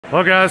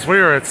Well guys, we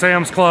are at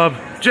Sam's Club.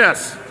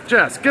 Jess,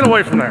 get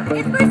away from there.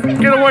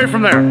 Get away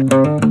from there.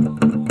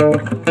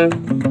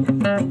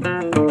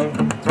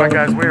 That's right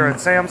guys, we are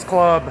at Sam's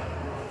Club.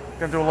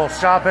 Gonna do a little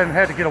shopping,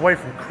 had to get away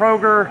from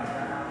Kroger.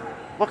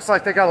 Looks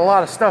like they got a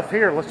lot of stuff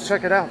here, let's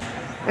check it out.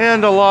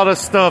 And a lot of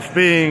stuff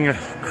being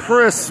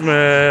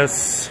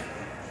Christmas.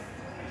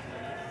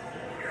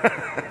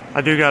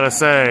 I do gotta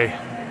say,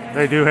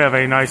 they do have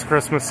a nice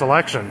Christmas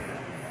selection.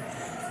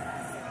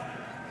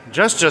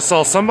 Jess just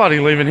saw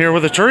somebody leaving here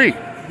with a tree.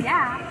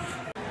 Yeah.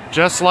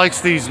 Jess likes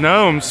these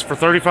gnomes. For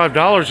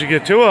 $35, you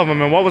get 2 of them.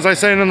 And what was I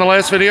saying in the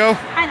last video?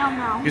 I don't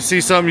know. You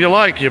see something you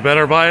like, you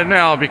better buy it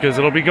now because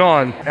it'll be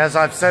gone. As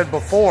I've said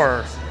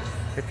before,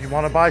 if you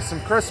want to buy some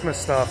Christmas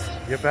stuff,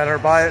 you better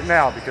buy it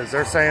now because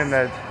they're saying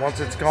that once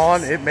it's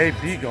gone, it may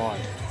be gone.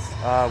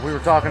 We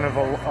were talking of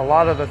a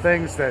lot of the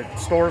things that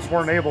stores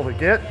weren't able to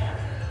get.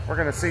 We're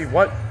going to see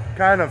what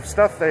kind of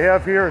stuff they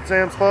have here at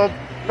Sam's Club.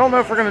 Don't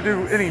know if we're going to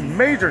do any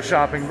major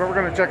shopping, but we're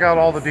going to check out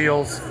all the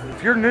deals.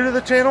 If you're new to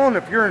the channel and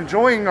if you're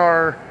enjoying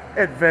our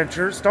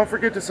adventures, don't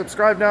forget to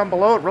subscribe down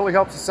below. It really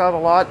helps us out a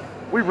lot.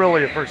 We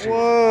really appreciate it.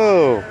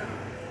 Whoa,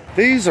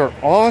 these are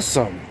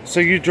awesome. So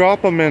you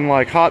drop them in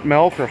like hot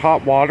milk or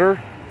hot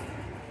water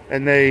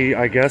and they,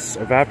 I guess,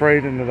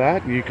 evaporate into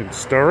that. And you can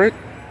stir it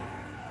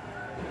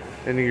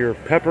into your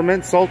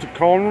peppermint, salted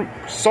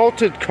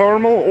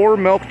caramel or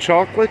milk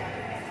chocolate.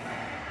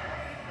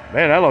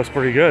 Man, that looks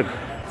pretty good.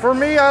 For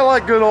me, I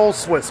like good old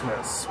Swiss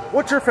Miss.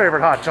 What's your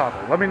favorite hot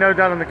chocolate? Let me know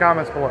down in the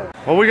comments below.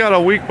 Well, we got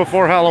a week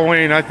before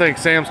Halloween. I think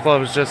Sam's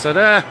Club has just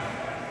said,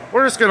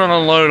 we're just gonna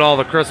unload all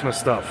the Christmas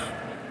stuff.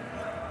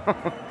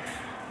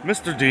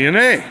 Mr.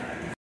 DNA.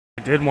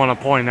 I did want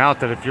to point out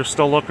that if you're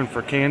still looking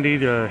for candy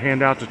to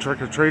hand out to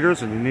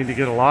trick-or-treaters and you need to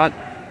get a lot,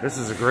 this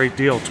is a great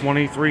deal.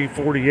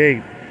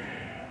 $23.48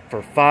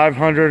 for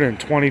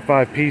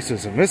 525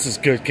 pieces. And this is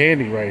good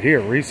candy right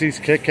here. Reese's,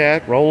 Kit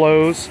Kat,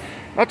 Rolos.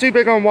 Not too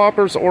big on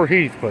Whoppers or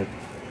Heath, but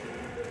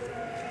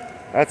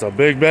that's a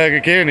big bag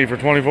of candy for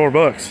 24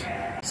 bucks.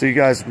 So you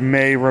guys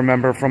may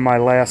remember from my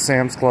last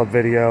Sam's Club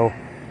video,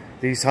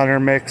 these Hunter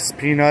Mix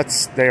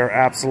peanuts, they are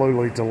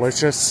absolutely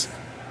delicious.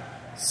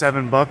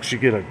 $7, you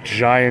get a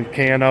giant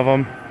can of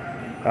them.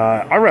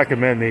 I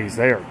recommend these,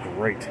 they are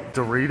great.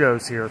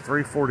 Doritos here,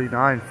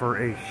 $3.49 for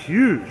a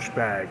huge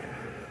bag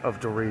of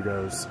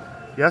Doritos.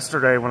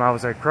 Yesterday when I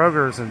was at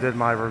Kroger's and did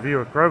my review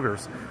at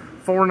Kroger's,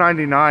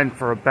 $4.99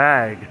 for a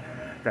bag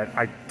that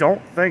I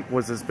don't think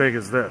was as big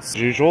as this.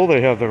 As usual,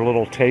 they have their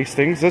little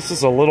tastings. This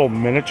is a little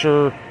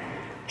miniature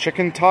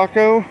chicken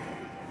taco.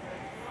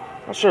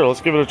 Not sure,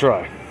 let's give it a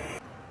try.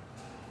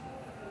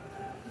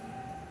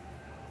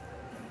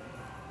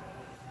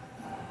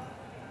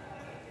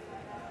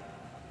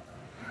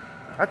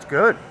 That's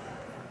good.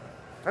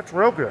 That's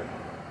real good.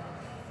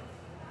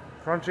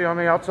 Crunchy on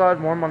the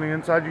outside, warm on the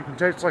inside. You can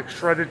taste like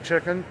shredded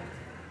chicken.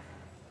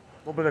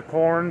 A little bit of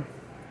corn.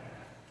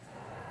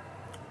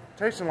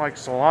 Tasting like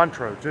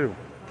cilantro too.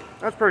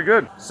 That's pretty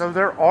good. So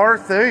there are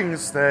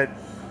things that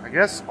I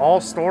guess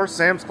all stores,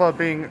 Sam's Club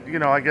being, you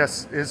know, I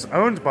guess is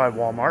owned by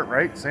Walmart,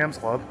 right? Sam's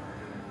Club.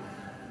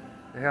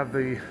 They have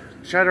the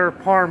cheddar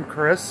parm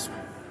crisp.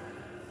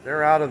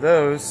 They're out of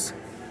those.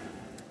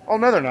 Oh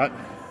no, they're not.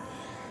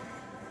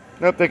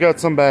 Nope, they got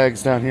some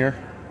bags down here.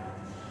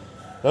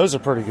 Those are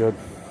pretty good.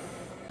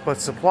 But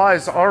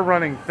supplies are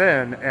running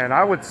thin, and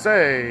I would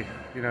say,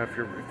 you know, if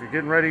you're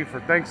getting ready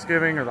for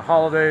Thanksgiving or the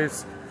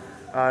holidays,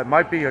 it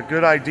might be a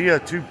good idea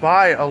to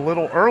buy a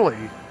little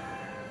early,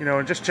 you know,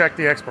 and just check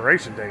the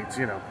expiration dates,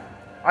 you know.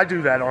 I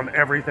do that on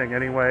everything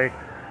anyway.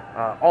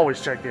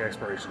 Always check the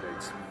expiration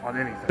dates on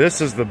anything. This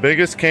is the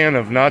biggest can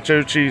of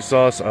nacho cheese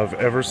sauce I've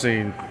ever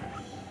seen.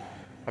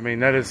 I mean,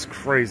 that is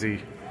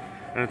crazy.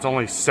 And it's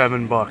only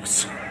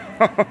 $7.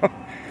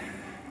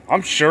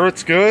 I'm sure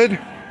it's good.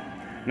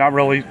 Not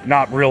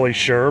really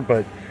sure,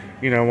 but,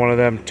 you know, one of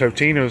them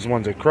Totino's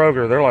ones at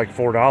Kroger, they're like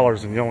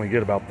 $4 and you only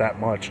get about that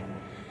much.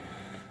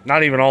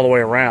 Not even all the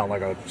way around,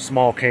 like a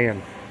small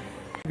can.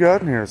 What you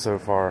got in here so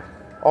far?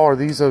 Oh, are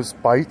these those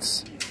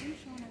bites?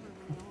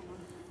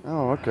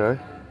 Oh, okay.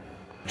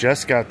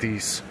 Jess got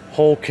these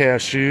whole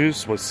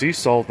cashews with sea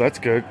salt. That's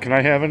good. Can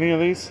I have any of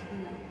these?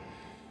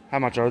 How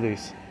much are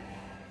these?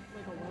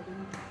 Like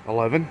 11.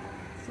 11?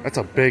 That's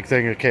a big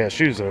thing of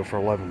cashews though for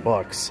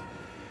 $11.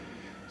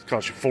 It's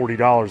cost you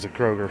 $40 at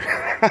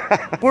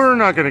Kroger. We're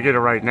not gonna get it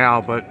right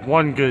now, but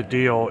one good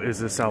deal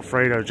is this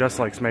Alfredo. Just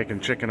likes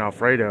making chicken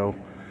Alfredo.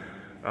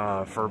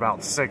 For about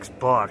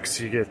 $6,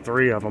 you get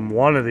 3 of them.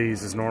 One of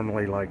these is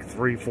normally like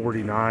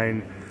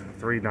 $3.49,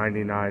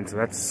 $3.99, so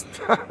that's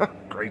a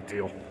great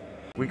deal.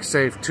 We can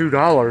save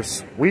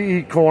 $2. We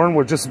eat corn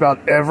with just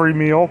about every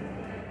meal.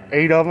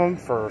 8 of them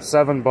for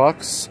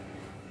 $7.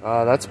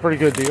 That's a pretty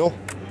good deal.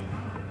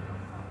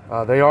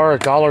 They are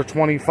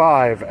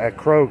 $1.25 at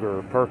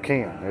Kroger per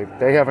can.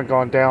 They haven't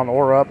gone down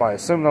or up. I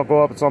assume they'll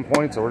go up at some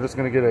point, so we're just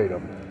going to get 8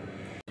 of them.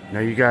 Now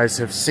you guys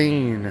have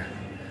seen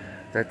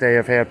that they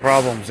have had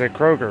problems at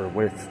Kroger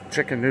with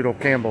chicken noodle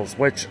Campbell's,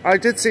 which I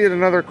did see at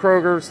another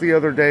Kroger's the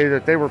other day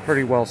that they were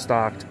pretty well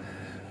stocked.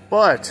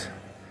 But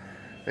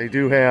they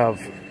do have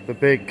the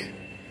big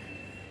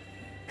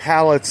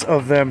pallets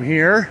of them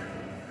here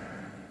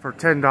for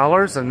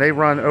 $10, and they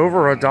run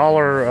over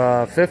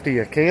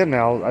 $1.50 a can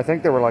now. I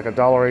think they were like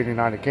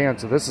 $1.89 a can,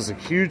 so this is a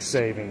huge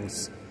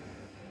savings.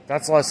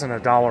 That's less than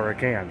 $1 a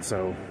can,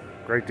 so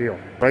great deal.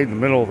 Right in the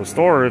middle of the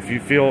store, if you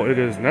feel it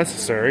is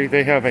necessary,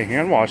 they have a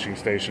hand washing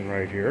station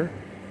right here.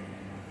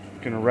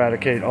 You can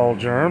eradicate all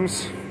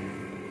germs.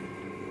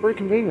 Pretty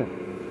convenient.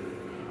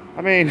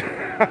 I mean,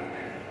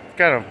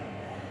 kind of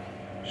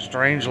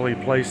strangely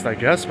placed, I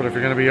guess, but if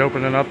you're going to be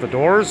opening up the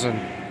doors, and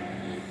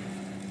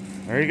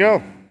there you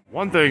go.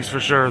 One thing's for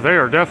sure, they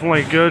are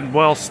definitely good,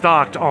 well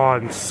stocked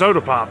on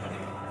soda pop.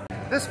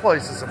 This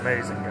place is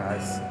amazing,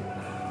 guys.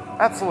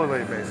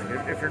 Absolutely amazing.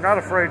 If you're not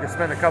afraid to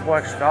spend a couple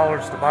extra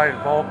dollars to buy in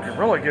bulk, you're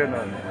really getting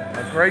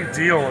a great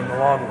deal in the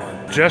long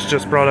run. Jess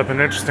just brought up an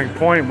interesting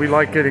point. We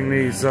like getting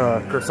these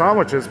croissant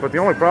sandwiches, but the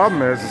only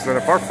problem is that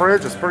if our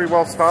fridge is pretty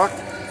well stocked,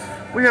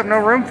 we have no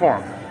room for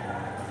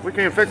them. We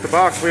can't fit the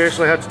box. We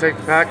actually have to take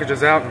the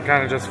packages out and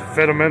kind of just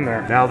fit them in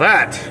there. Now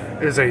that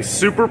is a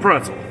super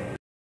pretzel.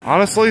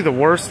 Honestly, the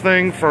worst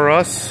thing for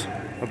us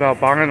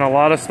about buying a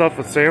lot of stuff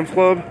at Sam's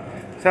Club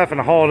is having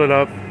to haul it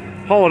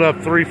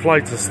up 3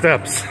 flights of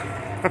steps.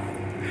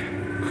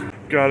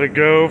 Gotta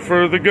go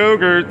for the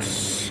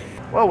Go-Gurts.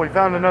 Well, we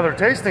found another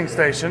tasting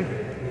station.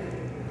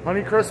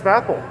 Honeycrisp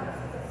apple.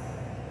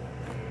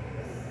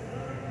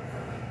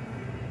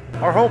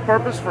 Our whole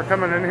purpose for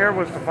coming in here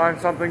was to find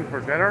something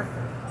for dinner.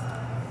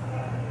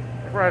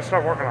 We're gonna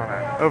start working on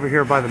that. Over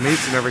here by the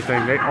meats and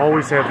everything, they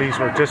always have these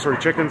rotisserie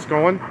chickens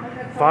going.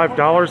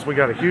 $5, we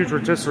got a huge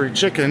rotisserie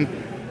chicken,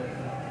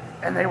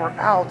 and they were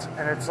out,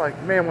 and it's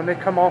like, man, when they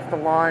come off the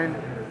line,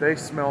 they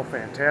smell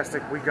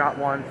fantastic. We got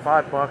one,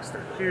 $5.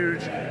 They're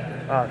huge,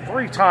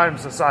 3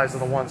 times the size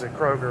of the ones at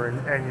Kroger,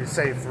 and you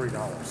save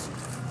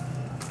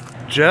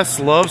 $3. Jess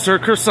loves her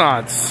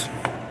croissants.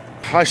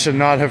 I should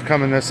not have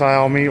come in this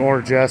aisle, me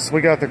or Jess.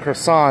 We got the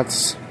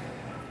croissants.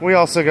 We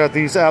also got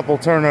these apple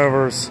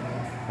turnovers,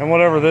 and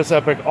whatever this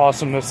epic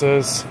awesomeness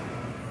is.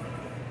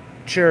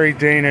 Cherry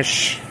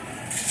Danish.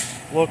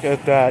 Look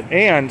at that.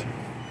 And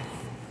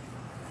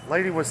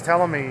lady was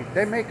telling me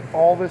they make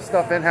all this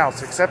stuff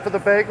in-house except for the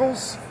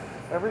bagels.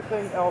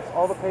 Everything else,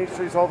 all the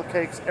pastries, all the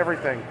cakes,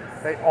 everything,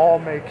 they all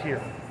make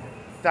here.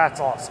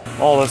 That's awesome.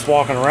 All this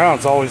walking around,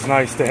 it's always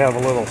nice to have a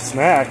little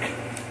snack.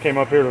 Came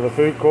up here to the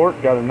food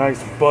court, got a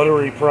nice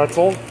buttery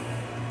pretzel,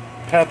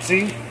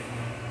 Pepsi,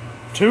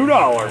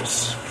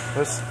 $2.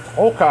 This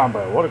whole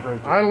combo, what a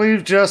great deal. I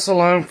leave Jess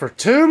alone for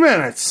 2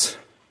 minutes.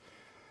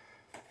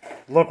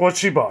 Look what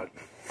she bought.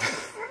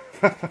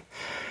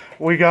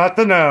 We got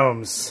the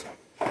gnomes.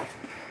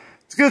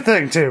 It's a good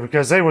thing too,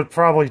 because they would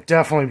probably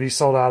definitely be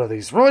sold out of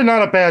these. Really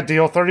not a bad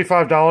deal,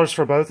 $35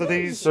 for both of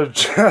these. So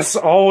Jess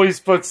always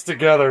puts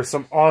together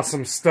some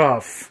awesome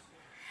stuff.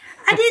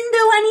 I didn't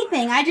do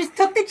anything. I just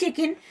took the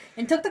chicken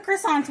and took the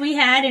croissants we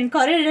had and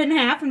cut it in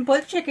half and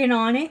put chicken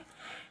on it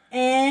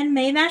and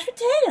made mashed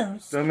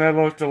potatoes. Doesn't that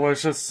look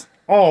delicious?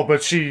 Oh,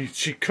 but she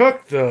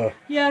cooked the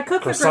I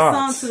cooked the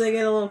croissants so they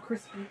get a little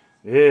crispy.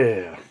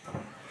 Yeah.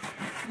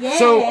 Yeah.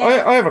 So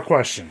I have a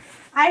question.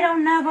 I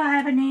don't know if I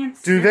have an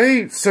answer.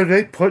 Do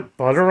they put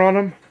butter on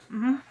them?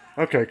 Mm-hmm.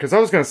 Okay, because I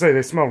was going to say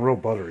they smell real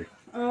buttery.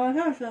 Oh,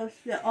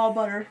 yeah, all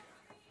butter.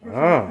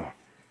 Ah.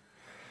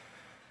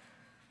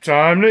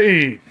 Time to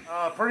eat.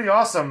 Pretty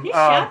awesome. You're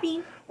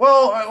shopping.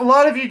 Well, a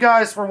lot of you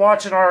guys were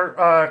watching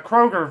our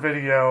Kroger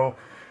video,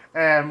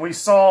 and we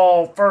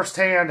saw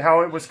firsthand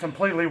how it was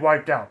completely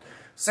wiped out.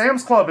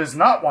 Sam's Club is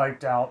not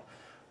wiped out.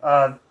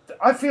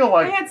 I feel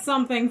like... I had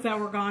some things that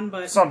were gone,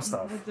 but... Some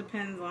stuff. It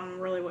depends on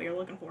really what you're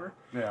looking for.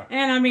 Yeah.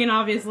 And, I mean,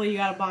 obviously, you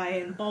gotta buy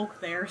in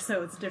bulk there,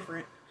 so it's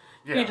different.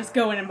 Yeah. You can't just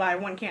go in and buy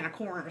 1 can of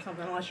corn or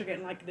something, unless you're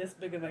getting, like, this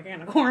big of a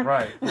can of corn.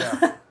 Right,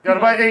 yeah. Gotta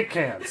buy 8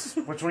 cans,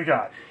 which we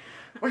got.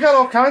 We got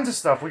all kinds of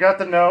stuff. We got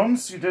the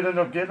gnomes. You did end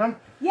up getting them.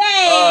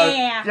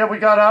 Yeah! Yeah, we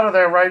got out of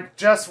there, right?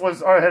 Jess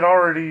had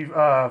already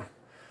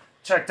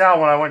checked out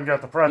when I went and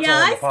got the pretzel.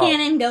 Yeah, and I the pop.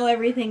 scan and go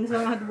everything so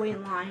I don't have to wait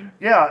in line.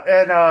 Yeah,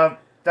 and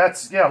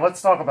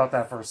let's talk about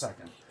that for a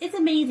second. It's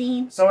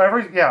amazing. So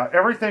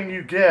everything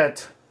you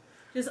get...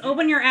 Just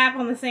open your app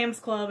on the Sam's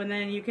Club, and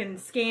then you can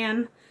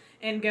scan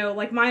and go,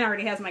 like, mine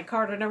already has my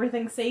card and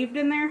everything saved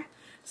in there.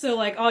 So,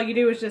 like, all you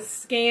do is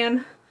just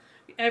scan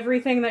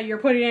everything that you're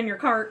putting in your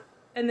cart,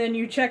 and then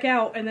you check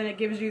out, and then it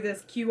gives you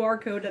this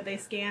QR code that they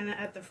scan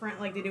at the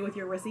front like they do with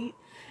your receipt.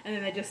 And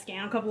then they just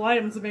scan a couple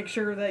items to make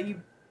sure that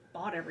you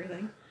bought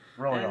everything.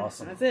 Really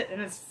awesome. That's it.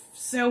 And it's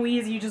so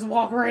easy. You just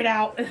walk right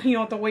out. You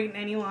don't have to wait in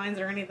any lines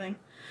or anything.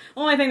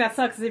 Only thing that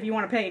sucks is if you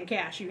want to pay in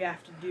cash, you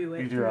have to do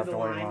it. You do have to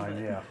wait in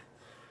line, yeah.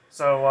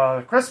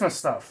 So, Christmas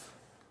stuff.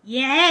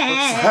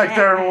 Yeah! Looks like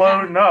they're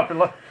loading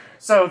up.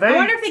 So I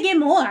wonder if they get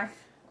more.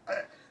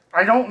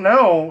 I don't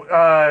know.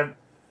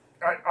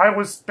 I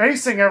was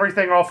basing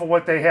everything off of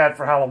what they had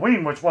for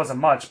Halloween, which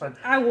wasn't much, but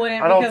I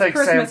wouldn't, don't because think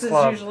Christmas Sam's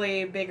Club is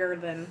usually bigger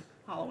than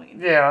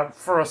Halloween. Yeah,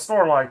 for a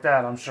store like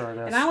that, I'm sure it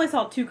is. And I only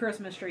saw 2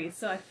 Christmas trees,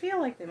 so I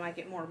feel like they might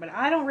get more, but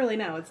I don't really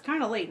know. It's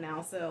kind of late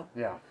now, so...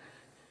 Yeah.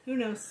 Who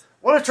knows?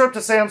 What a trip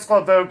to Sam's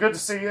Club, though. Good to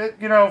see it.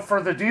 You know,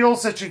 for the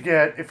deals that you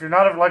get, if you're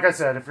not, like I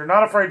said, if you're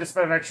not afraid to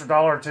spend an extra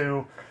 $1 or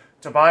 $2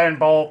 to buy in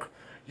bulk,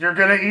 you're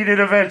going to eat it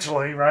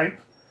eventually, right?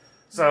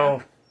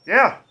 So,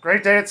 yeah,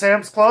 great day at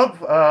Sam's Club.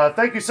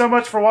 Thank you so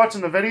much for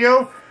watching the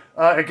video.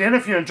 Again,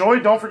 if you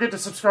enjoyed, don't forget to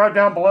subscribe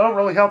down below. It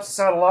really helps us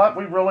out a lot.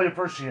 We really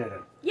appreciate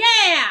it.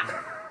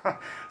 Yeah!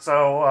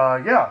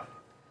 So, yeah.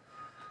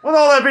 With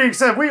all that being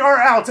said, we are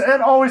out.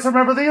 And always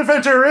remember, the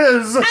adventure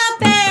is out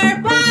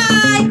there. Bye!